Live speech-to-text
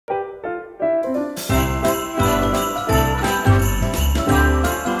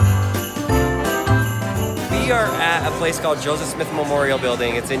place called Joseph Smith Memorial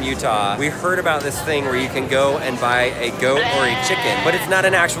Building. It's in Utah. We heard about this thing where you can go and buy a goat or a chicken, but it's not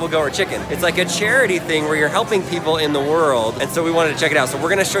an actual goat or chicken. It's like a charity thing where you're helping people in the world. And so we wanted to check it out. So we're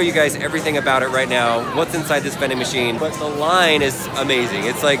gonna show you guys everything about it right now, what's inside this vending machine. But the line is amazing.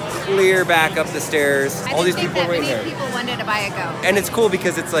 It's like clear back up the stairs. All these people waiting there. People wanted to buy a goat. And it's cool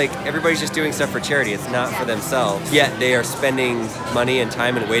because it's like everybody's just doing stuff for charity. It's not for themselves. Yet they are spending money and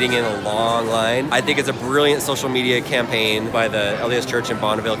time and waiting in a long line. I think it's a brilliant social media campaign by the LDS Church and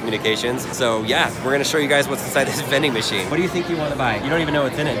Bonneville Communications. So yeah, we're gonna show you guys what's inside this vending machine. What do you think you want to buy? You don't even know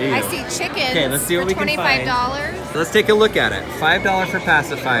what's in it, do you? I see chicken. Okay, let's see what we can find. $25. Let's take a look at it. $5 for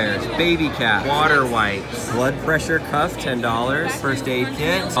pacifiers, baby cap, water wipes, blood pressure cuff, $10, first aid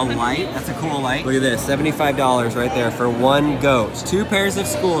kit, a light, that's a cool light. Look at this, $75 right there for one goat. 2 pairs of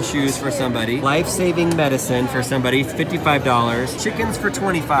school shoes for somebody, life-saving medicine for somebody, $55, chickens for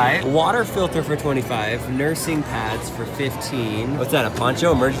 $25, water filter for $25, nursing pads for $15. What's that, a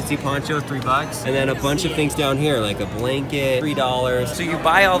poncho, emergency poncho, $3, and then a bunch of things down here like a blanket, $3. So you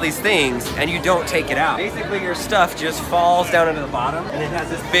buy all these things and you don't take it out. Basically your stuff just falls down into the bottom and it has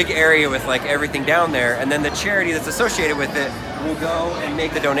this big area with like everything down there, and then the charity that's associated with it will go and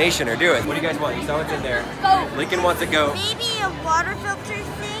make the donation or do it. What do you guys want? You saw what's in there. Goat. Lincoln wants a goat. Maybe a water filter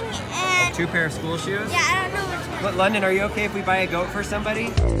thing and 2 pair of school shoes? yeah, I don't know which one. But London, are you okay if we buy a goat for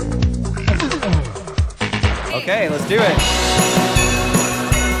somebody? Okay, let's do it.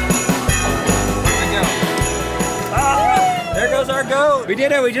 There goes our goat. We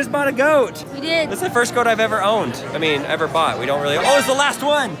did it, we just bought a goat. We did. This is the first goat I've ever owned. I mean, ever bought. We don't really, oh, it's the last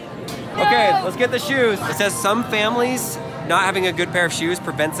one. Okay, let's get the shoes. It says some families not having a good pair of shoes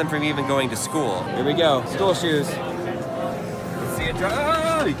prevents them from even going to school. Here we go, school shoes. Let's see it dry.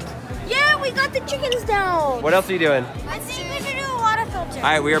 Oh! Yeah, we got the chickens down. What else are you doing? I think we should do a water filter. All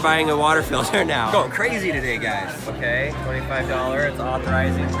right, we are buying a water filter now. Going crazy today, guys. Okay, $25, it's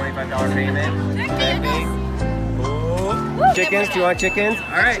authorizing $25 payment. Pending. Ooh. Chickens, do you want chickens?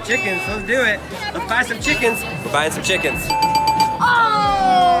 All right, chickens, let's do it. Let's buy some chickens. We're buying some chickens.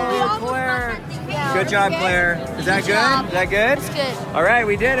 Oh, Claire. Good job, Claire. Is that good? Is that good? It's good. All right,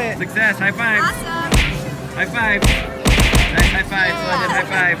 we did it. Success, high five. Awesome. High five. Nice high five, London,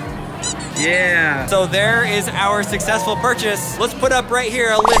 high five. Yeah. So there is our successful purchase. Let's put up right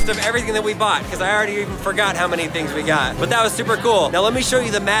here a list of everything that we bought, because I already even forgot how many things we got. But that was super cool. Now let me show you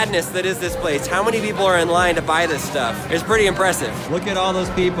the madness that is this place. How many people are in line to buy this stuff? It's pretty impressive. Look at all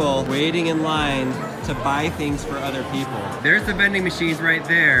those people waiting in line to buy things for other people. There's the vending machines right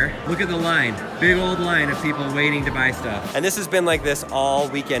there. Look at the line. Big old line of people waiting to buy stuff. And this has been like this all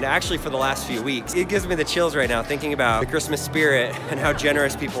weekend, actually for the last few weeks. It gives me the chills right now thinking about the Christmas spirit and how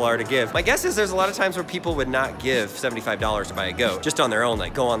generous people are to give. My guess is there's a lot of times where people would not give $75 to buy a goat just on their own,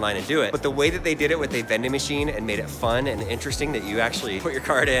 like go online and do it. But the way that they did it with a vending machine and made it fun and interesting, that you actually put your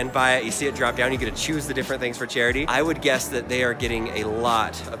card in, buy it, you see it drop down, you get to choose the different things for charity. I would guess that they are getting a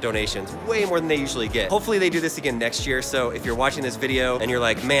lot of donations, way more than they usually get. Hopefully they do this again next year. So if you're watching this video and you're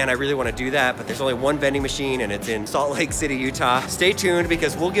like, man, I really want to do that, but there's only one vending machine and it's in Salt Lake City, Utah, stay tuned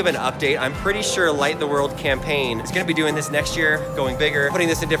because we'll give an update. I'm pretty sure Light the World campaign is going to be doing this next year, going bigger, putting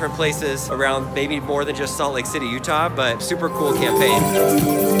this in different places around maybe more than just Salt Lake City, Utah, but super cool campaign.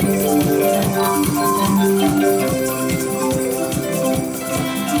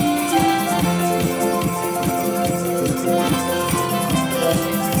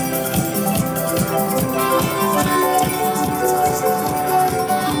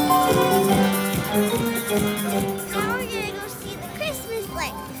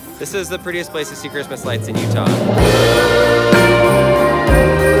 This is the prettiest place to see Christmas lights in Utah.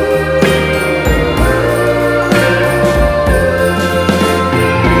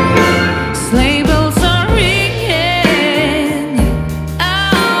 Sleigh bells are ringing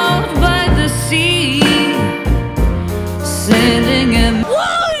out by the sea, sending a...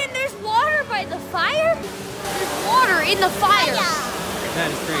 Whoa, and there's water by the fire? There's water in the fire. That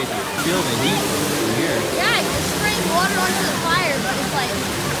is crazy. Feel the heat from here. Yeah, it's spraying water onto the fire, but it's like...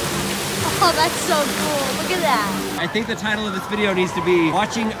 Oh, that's so cool. Look at that. I think the title of this video needs to be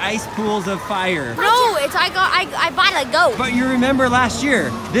Watching Ice Pools of Fire. No, it's I bought a goat. But you remember last year,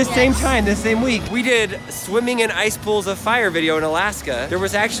 this same time, this same week, we did swimming in ice pools of fire video in Alaska. There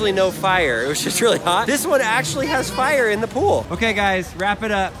was actually no fire. It was just really hot. This one actually has fire in the pool. Okay guys, wrap it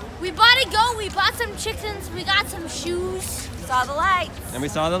up. We bought a goat, we bought some chickens, we got some shoes. Saw the lights. And we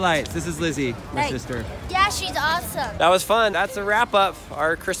saw the lights. This is Lizzie, my sister. Yeah, she's awesome. That was fun. That's a wrap up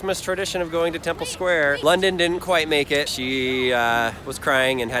our Christmas tradition of going to Temple Square. London didn't quite make it. She was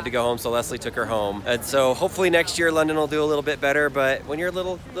crying and had to go home, so Leslie took her home. And so hopefully next year London will do a little bit better, but when you're a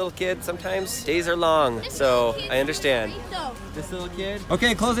little kid, sometimes days are long. So I understand. This little kid?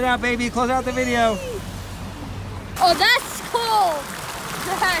 Okay, close it out, baby. Close out the video. Oh, that's cool.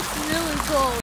 That's really cool.